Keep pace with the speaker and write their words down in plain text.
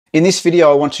In this video,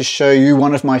 I want to show you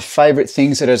one of my favorite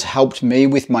things that has helped me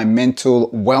with my mental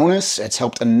wellness. It's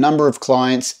helped a number of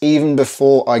clients even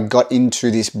before I got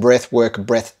into this breath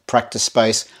practice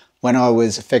space, when I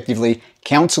was effectively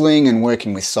counseling and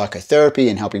working with psychotherapy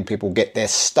and helping people get their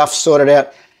stuff sorted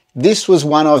out. This was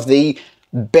one of the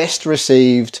best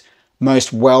received,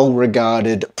 most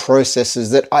well-regarded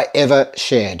processes that I ever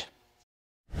shared.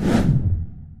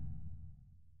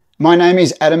 My name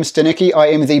is Adam Stanecki. I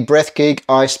am the Breath Geek.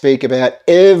 I speak about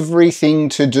everything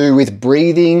to do with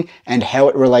breathing and how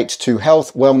it relates to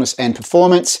health, wellness, and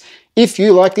performance. If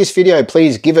you like this video,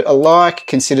 please give it a like,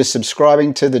 consider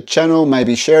subscribing to the channel,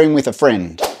 maybe sharing with a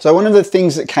friend. So one of the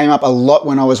things that came up a lot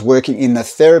when I was working in the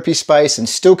therapy space, and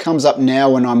still comes up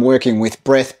now when I'm working with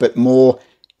breath, but more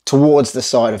towards the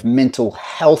side of mental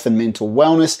health and mental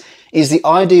wellness, is the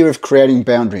idea of creating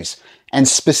boundaries. And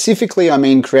specifically, I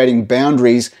mean creating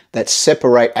boundaries that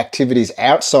separate activities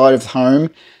outside of home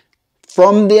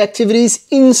from the activities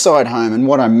inside home. And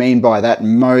what I mean by that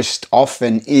most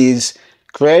often is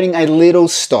creating a little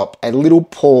stop, a little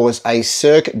pause, a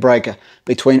circuit breaker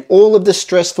between all of the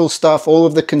stressful stuff, all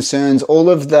of the concerns, all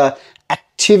of the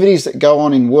activities that go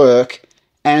on in work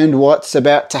and what's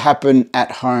about to happen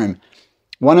at home.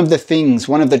 One of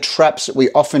the traps that we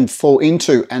often fall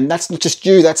into, and that's not just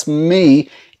you, that's me,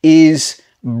 is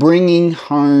bringing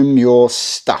home your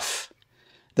stuff.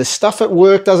 The stuff at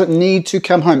work doesn't need to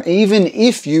come home. Even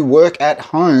if you work at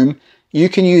home, you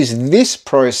can use this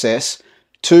process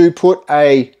to put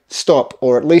a stop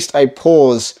or at least a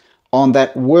pause on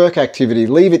that work activity.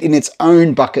 Leave it in its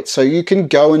own bucket so you can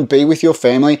go and be with your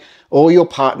family or your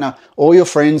partner or your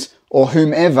friends or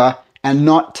whomever and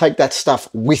not take that stuff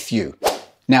with you.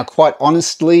 Now, quite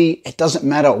honestly, it doesn't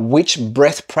matter which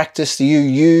breath practice you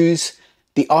use.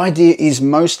 The idea is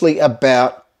mostly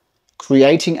about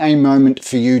creating a moment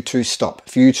for you to stop,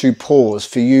 for you to pause,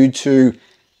 for you to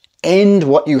end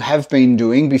what you have been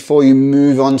doing before you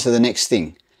move on to the next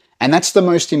thing. And that's the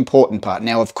most important part.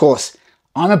 Now, of course,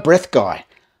 I'm a breath guy.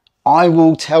 I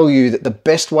will tell you that the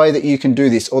best way that you can do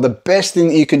this, or the best thing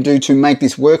that you can do to make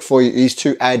this work for you, is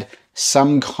to add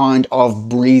some kind of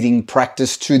breathing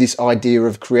practice to this idea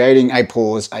of creating a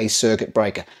pause, a circuit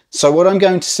breaker. So what I'm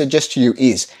going to suggest to you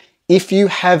is, if you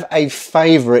have a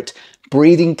favorite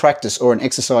breathing practice or an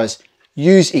exercise,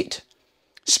 use it.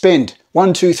 Spend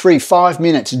 1, 2, 3, 5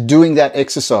 minutes doing that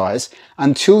exercise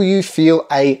until you feel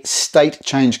a state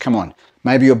change come on.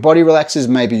 Maybe your body relaxes,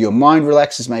 maybe your mind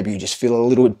relaxes, maybe you just feel a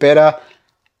little bit better.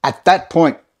 At that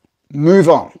point, move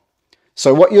on.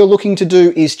 So what you're looking to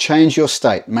do is change your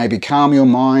state. Maybe calm your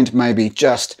mind, maybe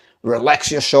just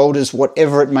relax your shoulders,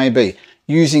 whatever it may be,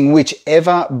 using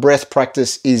whichever breath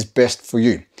practice is best for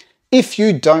you. If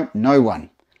you don't know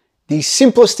one, the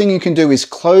simplest thing you can do is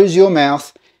close your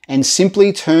mouth and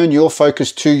simply turn your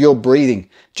focus to your breathing.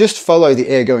 Just follow the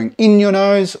air going in your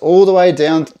nose, all the way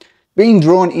down, being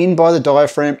drawn in by the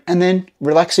diaphragm, and then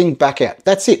relaxing back out.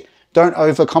 That's it. Don't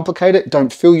overcomplicate it.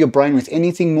 Don't fill your brain with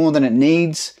anything more than it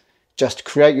needs. Just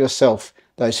create yourself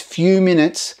those few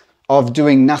minutes of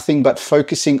doing nothing but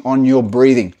focusing on your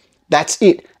breathing. That's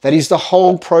it. That is the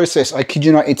whole process. I kid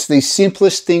you not, it's the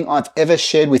simplest thing I've ever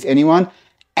shared with anyone,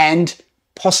 and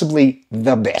possibly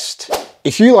the best.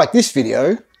 If you like this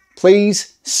video,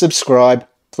 please subscribe,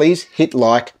 please hit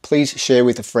like, please share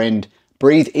with a friend.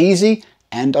 Breathe easy,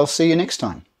 and I'll see you next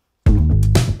time.